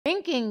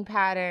shrinking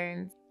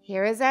patterns.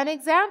 Here is an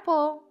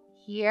example.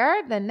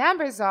 Here, the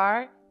numbers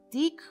are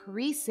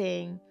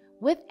decreasing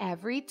with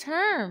every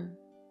term.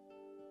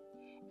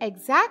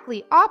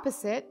 Exactly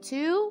opposite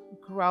to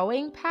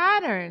growing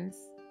patterns,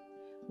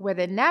 where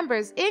the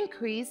numbers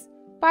increase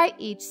by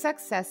each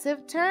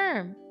successive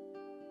term.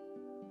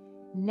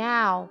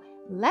 Now,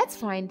 let's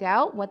find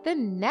out what the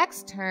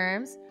next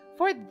terms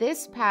for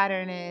this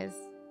pattern is.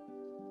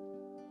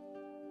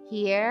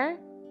 Here,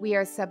 we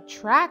are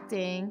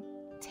subtracting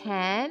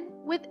 10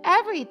 with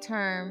every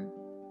term.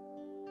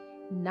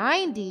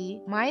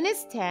 90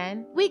 minus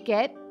 10, we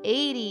get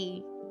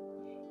 80.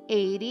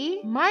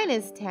 80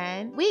 minus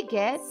 10, we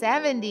get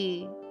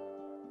 70.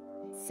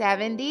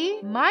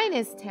 70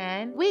 minus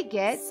 10, we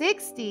get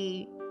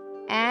 60.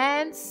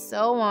 And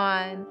so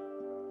on.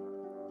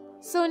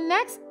 So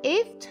next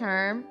 8th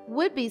term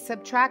would be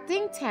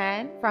subtracting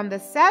 10 from the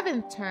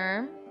 7th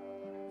term.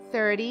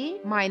 30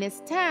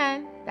 minus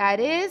 10, that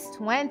is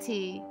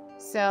 20.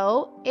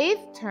 So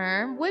 8th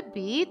term would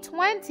be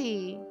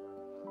 20.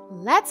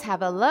 Let's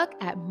have a look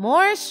at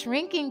more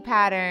shrinking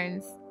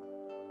patterns.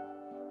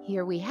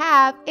 Here we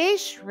have a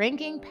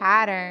shrinking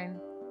pattern.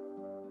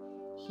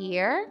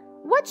 Here,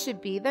 what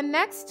should be the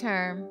next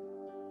term?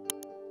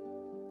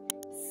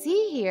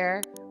 See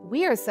here,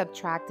 we are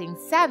subtracting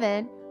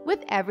 7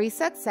 with every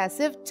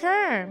successive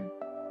term.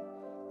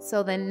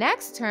 So the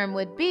next term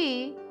would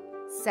be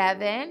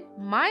 7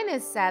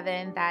 minus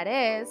 7, that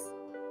is,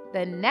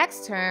 the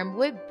next term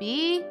would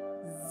be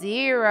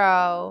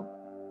 0.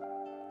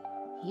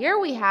 Here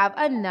we have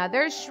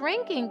another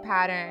shrinking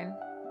pattern.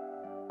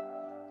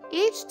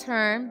 Each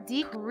term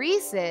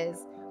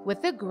decreases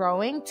with a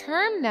growing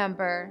term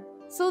number.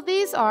 So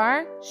these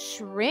are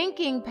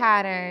shrinking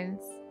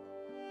patterns.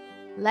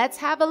 Let's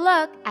have a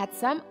look at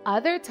some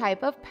other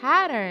type of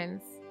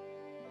patterns.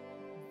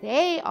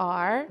 They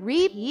are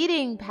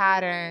repeating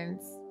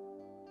patterns.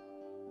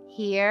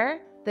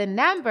 Here, the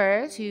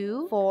numbers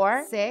 2,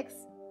 4, 6,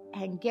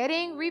 and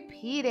getting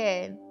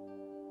repeated.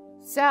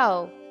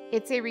 So,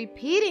 it's a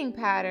repeating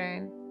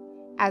pattern,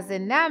 as the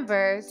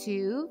numbers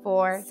 2,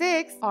 4,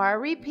 6 are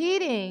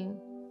repeating.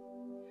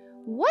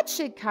 What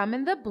should come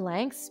in the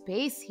blank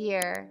space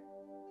here?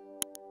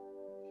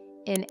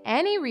 In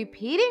any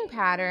repeating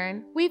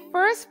pattern, we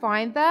first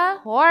find the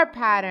core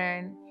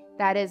pattern,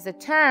 that is the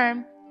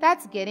term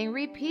that's getting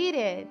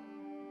repeated.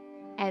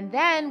 And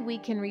then we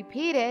can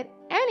repeat it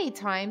any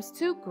times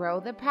to grow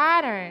the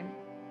pattern.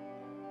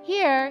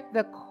 Here,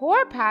 the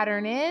core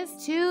pattern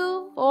is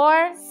 2,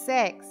 4,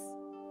 6.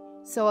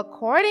 So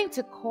according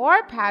to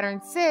core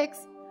pattern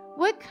 6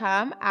 would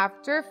come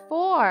after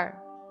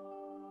 4.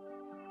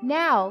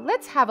 Now,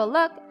 let's have a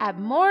look at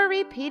more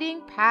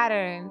repeating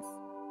patterns.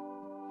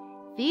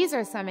 These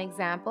are some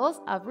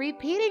examples of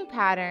repeating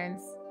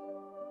patterns.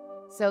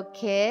 So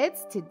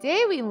kids,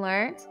 today we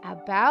learned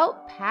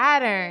about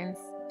patterns,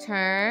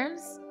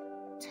 terms,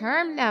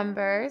 term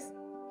numbers,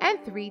 and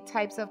 3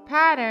 types of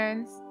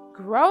patterns: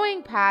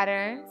 growing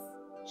patterns,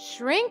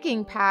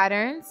 shrinking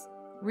patterns,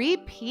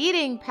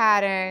 repeating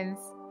patterns.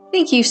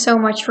 Thank you so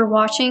much for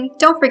watching.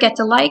 Don't forget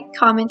to like,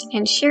 comment,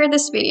 and share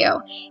this video.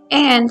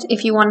 And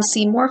if you want to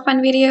see more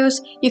fun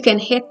videos, you can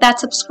hit that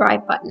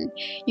subscribe button.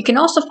 You can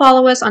also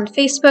follow us on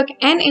Facebook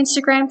and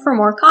Instagram for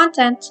more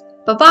content.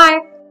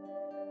 Bye-bye!